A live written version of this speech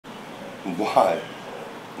Why?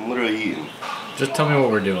 I'm literally eating. Just tell me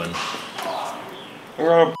what we're doing.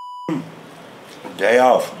 We're on a day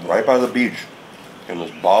off right by the beach in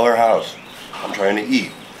this baller house. I'm trying to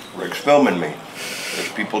eat. Rick's filming me.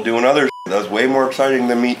 There's people doing other shit that's way more exciting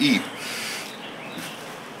than me eat.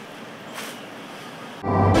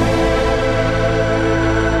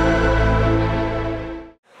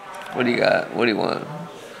 What do you got? What do you want?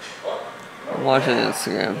 I'm watching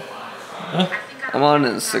Instagram. Huh? I'm on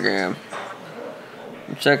Instagram.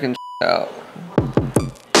 I'm checking out. Let's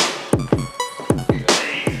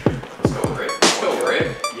go, Rick. Let's go, Rick.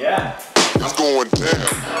 Yeah. It's going down.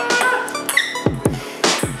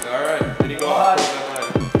 Alright, then you go off.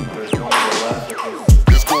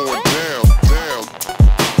 It's going down, down,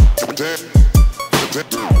 down, down.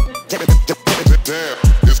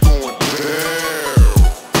 It's going down.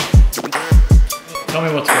 Tell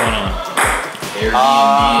me what's going on.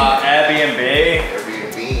 Airbnb.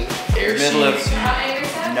 Air Middle of seats.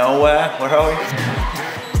 nowhere. Where are we?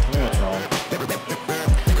 Tell me what's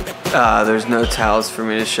wrong. There's no towels for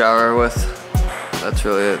me to shower with. That's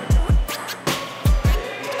really it.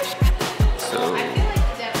 So,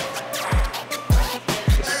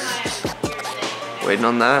 just waiting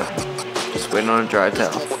on that. Just waiting on a dry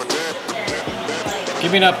towel.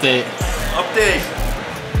 Give me an update. Update.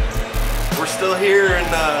 We're still here in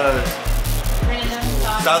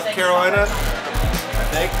South Carolina, I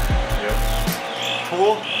think. Yep.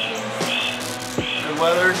 Cool. Good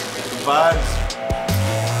weather. Good vibes.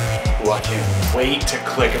 Ooh, I can't wait to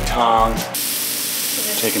click a tongue.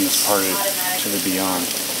 Taking this party to the beyond.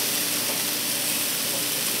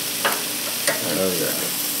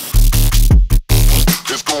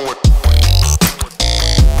 It's going.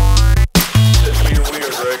 It's being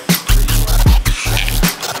weird, Rick. This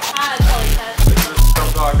is what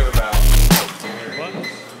I'm talking about.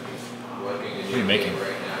 What are you making?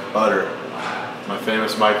 Butter. My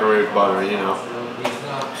famous microwave butter, you know.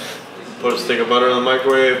 Put a stick of butter in the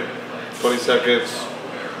microwave, 20 seconds.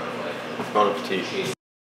 Bon appetit.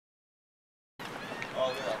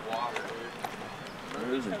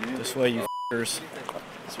 This way, you f***ers.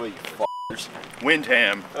 That's what you f***ers.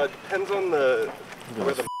 Windham. Depends on the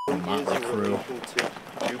where the Motley is in Crue. relation to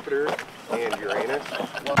Jupiter and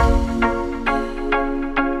Uranus.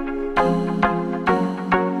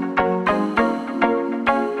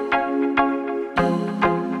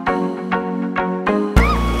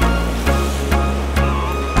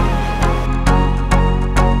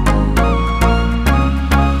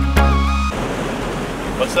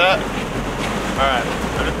 What's that? Alright.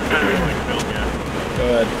 Go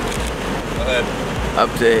ahead. Go ahead.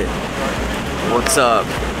 Update. What's up?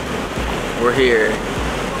 We're here,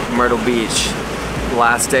 Myrtle Beach.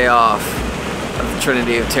 Last day off of the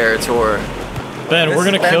Trinity of Terror tour. Ben, we're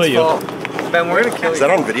gonna kill you. Ben, we're gonna kill Is that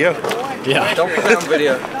on video? Yeah. Don't put that on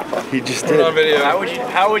video. He just Put it on did. video.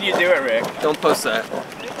 How would you do it, Rick? Don't post that.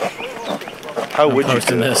 How I'm would you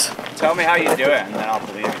posting do it? this. Tell me how you do it, and then I'll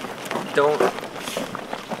believe you. Don't.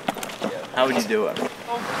 How would you do it?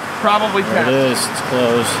 Probably There it is. It's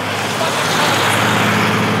closed.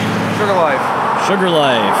 Sugar Life. Sugar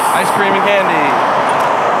Life. Ice cream and candy.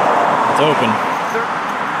 It's open.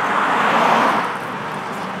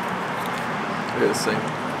 Look at this thing.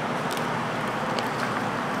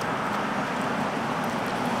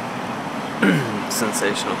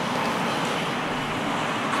 Sensational.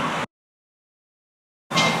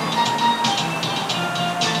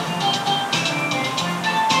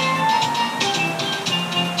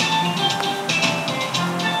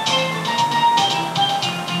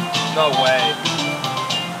 No way.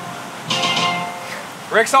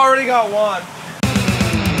 Rick's already got one.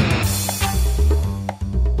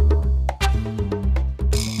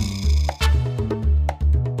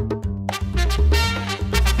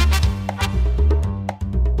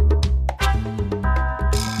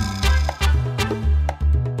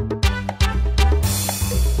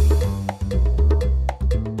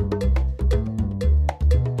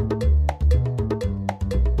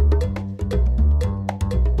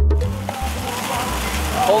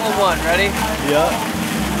 Hole in one, ready? Yeah.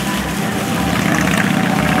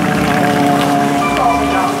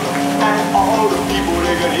 All the people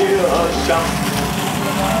they can hear us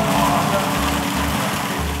shout.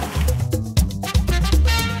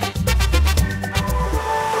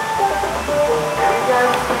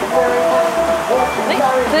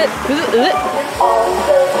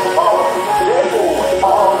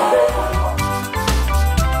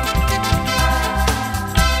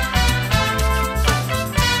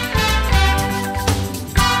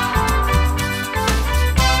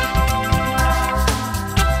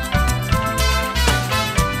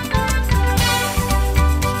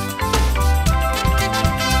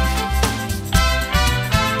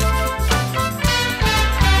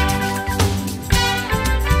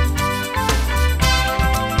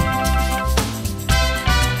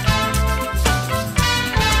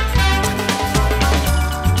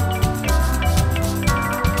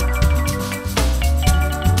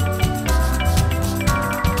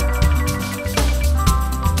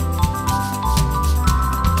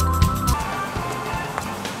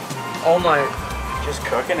 my. Just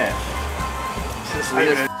cooking it. Just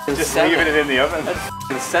I leaving it in the oven.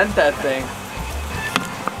 Let's sent that thing.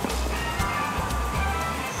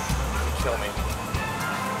 Kill me.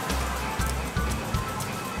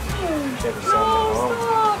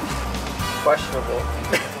 Questionable.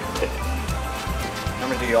 I'm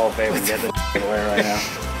gonna do you all a favor and get this away right now.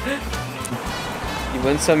 You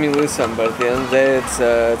win some, you lose some, but at the end of the day,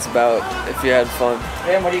 it's about if you had fun.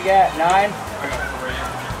 Tim, what do you got? 9?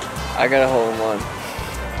 I got a hole in one.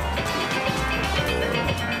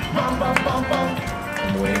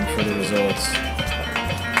 I'm waiting for the results.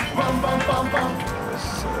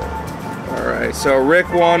 Alright, so Rick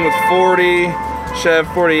won with 40, Chev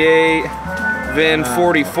 48, Vin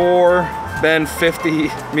 44, Ben 50,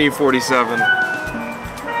 me 47.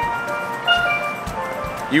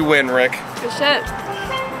 You win, Rick. Good shit.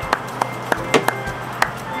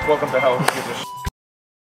 Welcome to hell.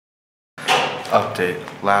 Update,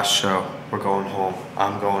 last show, we're going home.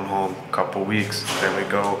 I'm going home, couple weeks, then we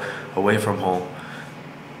go away from home,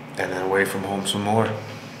 and then away from home some more.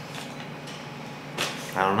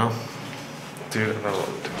 I don't know. Dude, no.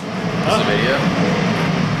 This is a video.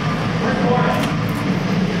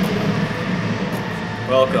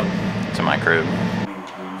 Welcome. To my crib.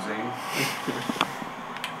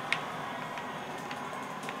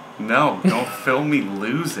 No, don't film me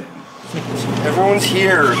losing. Everyone's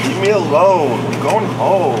here. Leave me alone. I'm going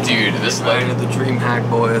home. Dude, this Playing light. at the DreamHack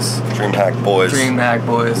boys. DreamHack boys. DreamHack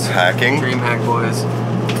boys. Hacking. DreamHack boys.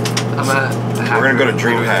 I'm at. The We're gonna go to hacker.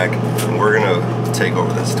 DreamHack and we're gonna take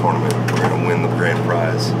over this tournament. We're gonna win the grand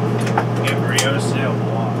prize.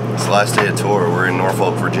 It's the last day of tour. We're in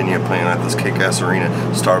Norfolk, Virginia, playing at this kick-ass arena.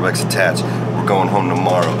 Starbucks attached. We're going home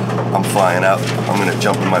tomorrow. I'm flying out. I'm gonna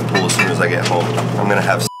jump in my pool as soon as I get home. I'm gonna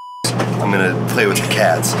have I'm gonna play with the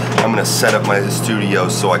cats. I'm gonna set up my studio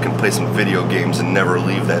so I can play some video games and never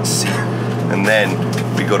leave that seat. And then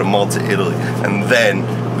we go to Malta, Italy. And then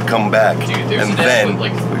we come back. Dude, there's and a net then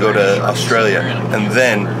with, like, we go 30 to trucks Australia. here and a And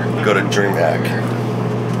then we go to DreamHack.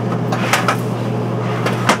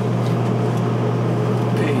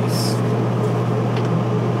 Peace.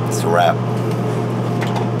 It's a wrap.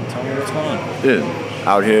 Tell me what's going on. Dude,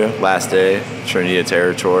 out here, last day, Trinity of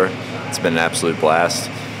Terror tour. It's been an absolute blast.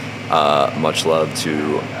 Much love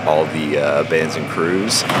to all the bands and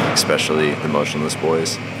crews, especially the Motionless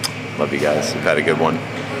boys. Love you guys. We've had a good one.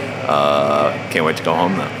 Can't wait to go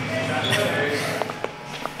home though.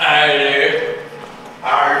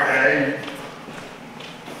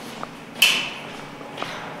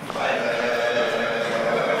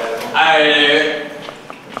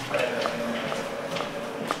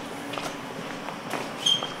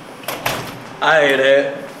 I ate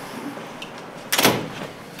it.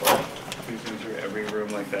 He's going through every room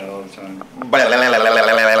like that all the time.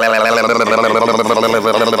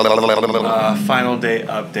 Final day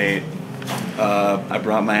update. I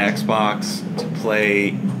brought my Xbox to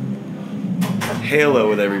play Halo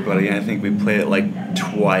with everybody. I think we played it like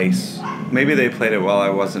twice. Maybe they played it while I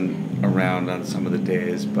wasn't around on some of the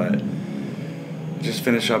days, but I just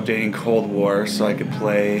finished updating Cold War so I could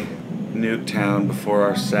play Nuketown before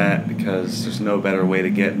our set because there's no better way to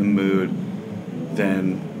get in the mood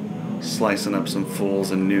than slicing up some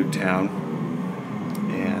fools in Nuketown.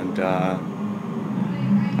 And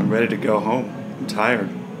I'm ready to go home. I'm tired.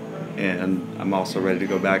 And I'm also ready to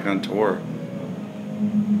go back on tour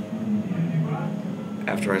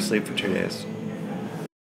after I sleep for 2 days.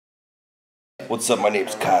 What's up? My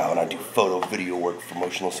name's Kyle and I do photo video work for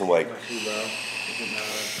Motionless and White.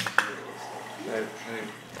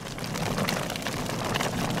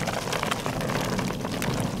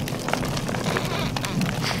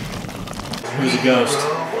 Who's a ghost?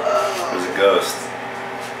 Who's a ghost?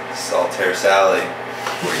 Saltaire Sally.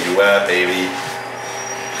 Where you at, baby?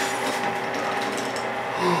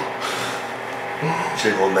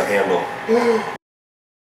 Jiggling the handle.